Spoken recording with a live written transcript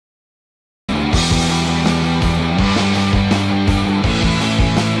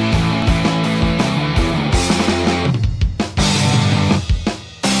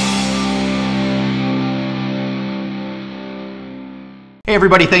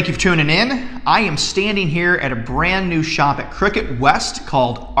everybody, thank you for tuning in. I am standing here at a brand new shop at Cricket West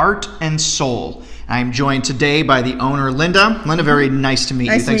called Art and Soul. I am joined today by the owner, Linda. Linda, very nice to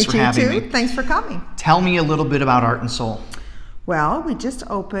meet you. Thanks for having me. Thanks for coming. Tell me a little bit about Art and Soul. Well, we just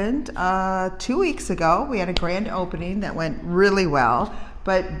opened 2 weeks ago. We had a grand opening that went really well.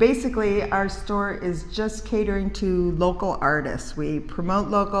 But basically, our store is just catering to local artists. We promote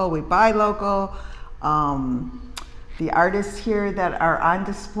local, we buy local. The artists here that are on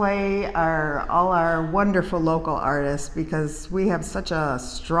display are all our wonderful local artists because we have such a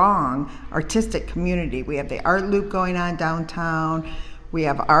strong artistic community. We have the Art Loop going on downtown. We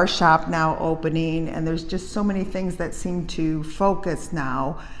have our shop now opening, and there's just so many things that seem to focus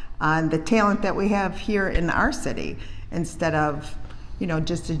now on the talent that we have here in our city instead of, you know,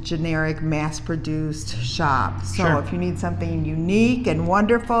 just a generic mass-produced shop. So Sure. if you need something unique and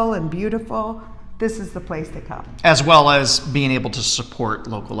wonderful and beautiful, this is the place to come. As well as being able to support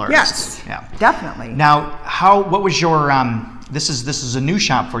local artists. Yes, Yeah. definitely. Now, what was your, this is a new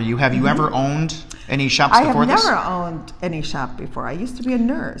shop for you. Have you ever owned any shops I before have this? never owned any shop before. I used to be a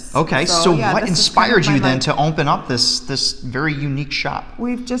nurse. Okay, so yeah, what this is inspired kind you of my then life. to open up this very unique shop?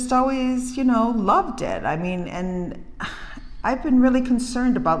 We've just always, you know, loved it. I mean, and I've been really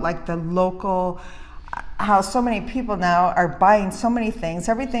concerned about like the local, how so many people now are buying so many things.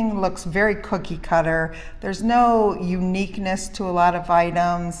 Everything looks very cookie cutter. There's no uniqueness to a lot of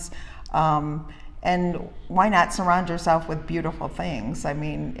items. And why not surround yourself with beautiful things? I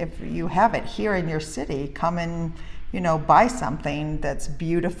mean, if you have it here in your city, come and, you know, buy something that's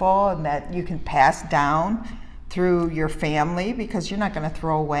beautiful and that you can pass down through your family because you're not going to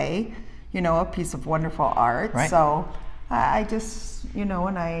throw away, you know, a piece of wonderful art. Right. So I just, you know,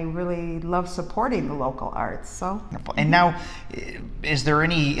 and I really love supporting the local arts. So. And now, is there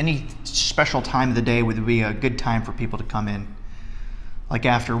any special time of the day would be a good time for people to come in? Like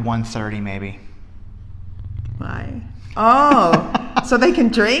after 1:30 maybe? Why? Oh, so they can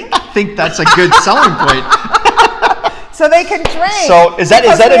drink? I think that's a good selling point. So they can drink. So is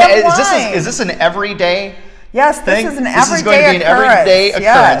this an everyday Yes, this thing? is an This is going to be an occurrence. everyday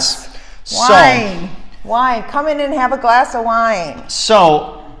occurrence. Yes. Wine. Come in and have a glass of wine.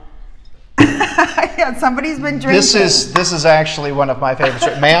 So Yeah, somebody's been drinking. this is actually one of my favorites.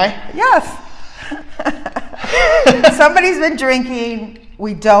 May I? Yes. Somebody's been drinking.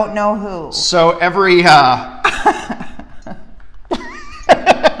 We don't know who. So every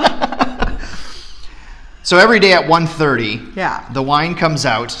so every day at 1:30, Yeah. the wine comes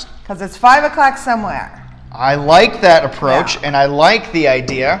out. Because it's 5 o'clock somewhere. I like that approach, Yeah. and I like the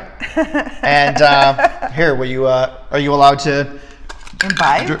idea. And here, are you allowed to?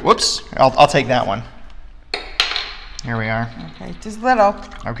 Imbibe? Whoops! I'll take that one. Here we are. Okay, just little.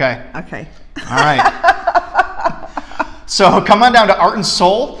 Okay. Okay. All right. So come on down to Art and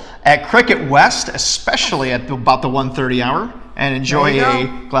Soul at Cricket West, especially at about the 1:30 hour, and enjoy There a you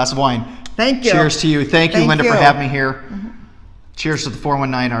go. glass of wine. Thank you. Cheers to you. Thank you, Thank Linda, for you. having me here. Cheers to the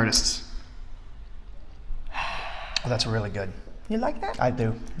 419 artists. Oh, that's really good. You like that? I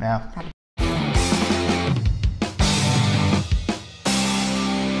do. Yeah.